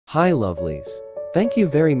Hi lovelies. Thank you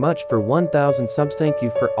very much for 1000 subs. Thank you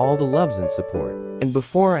for all the loves and support. And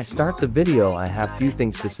before I start the video, I have few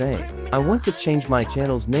things to say. I want to change my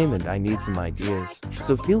channel's name and I need some ideas,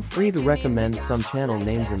 so feel free to recommend some channel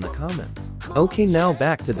names in the comments. Okay, now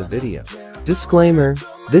back to the video. Disclaimer: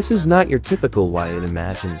 this is not your typical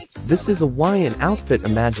ɪᴜᴜᴛ. This is a ɪ��ᴜᴛ outfit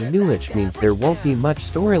ɪᴜᴜᴛ, which means there won't be much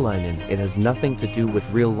storyline and it has nothing to do with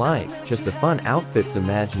real life, just a fun outfits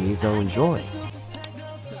ɪᴜᴜᴛ, so enjoy.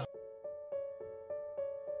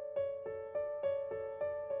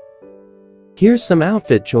 Here's some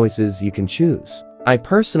outfit choices you can choose. I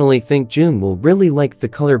personally think Jun will really like the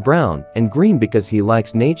color brown and green because he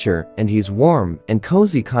likes nature and he's warm and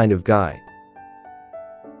cozy kind of guy.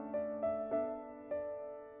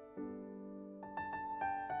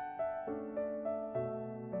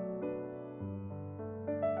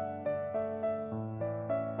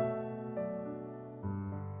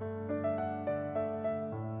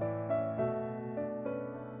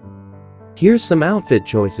 Here's some outfit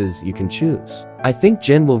choices you can choose. I think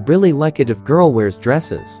Jin will really like it if girl wears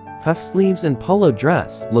dresses. Puff sleeves and polo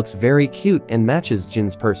dress looks very cute and matches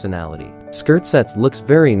Jin's personality. Skirt sets looks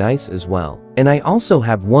very nice as well. And I also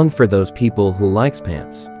have one for those people who likes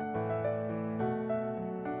pants.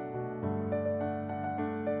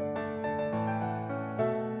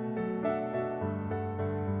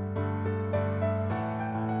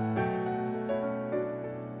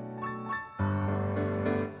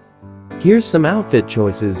 Here's some outfit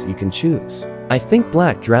choices you can choose. I think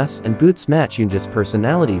black dress and boots match Yoonja's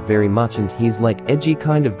personality very much and he's like edgy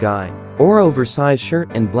kind of guy. Or oversized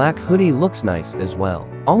shirt and black hoodie looks nice as well.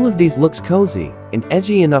 All of these looks cozy and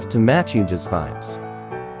edgy enough to match Yoonja's vibes.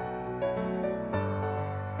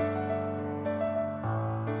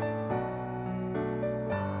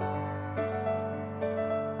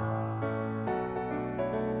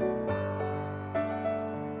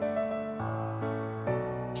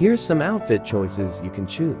 Here's some outfit choices you can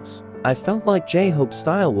choose. I felt like J-Hope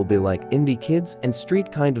style will be like indie kids and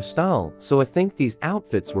street kind of style, so I think these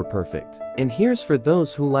outfits were perfect. And here's for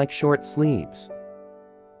those who like short sleeves.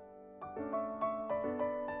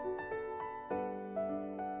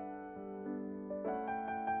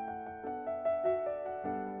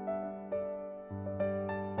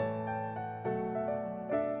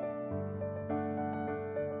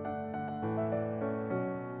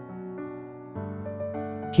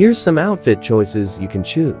 Here's some outfit choices you can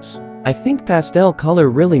choose. I think pastel color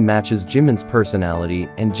really matches Jimin's personality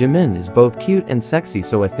and Jimin is both cute and sexy,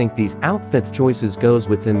 so I think these outfits choices goes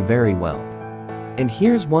with him very well. And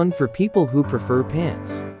here's one for people who prefer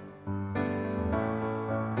pants.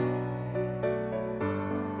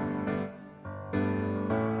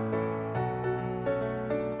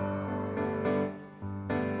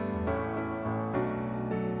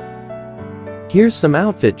 Here's some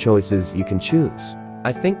outfit choices you can choose.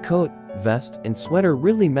 I think coat, vest, and sweater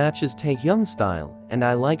really matches Taehyung style, and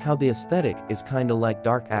I like how the aesthetic is kinda like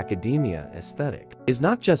dark academia aesthetic. It's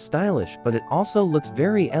not just stylish, but it also looks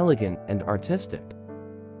very elegant and artistic.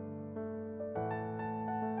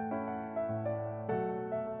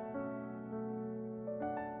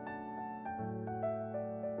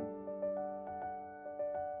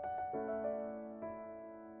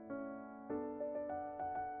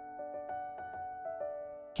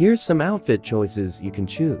 Here's some outfit choices you can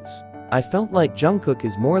choose. I felt like Jungkook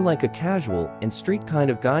is more like a casual and street kind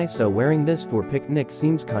of guy, so wearing this for picnic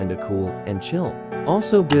seems kinda cool and chill.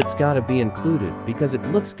 Also boots gotta be included because it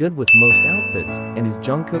looks good with most outfits and is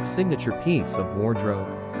Jungkook's signature piece of wardrobe.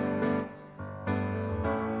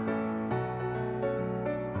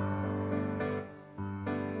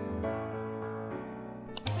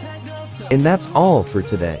 And that's all for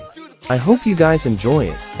today. I hope you guys enjoy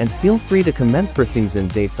it, and feel free to comment for themes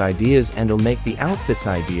and dates ideas and I'll make the outfits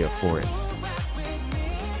idea for it.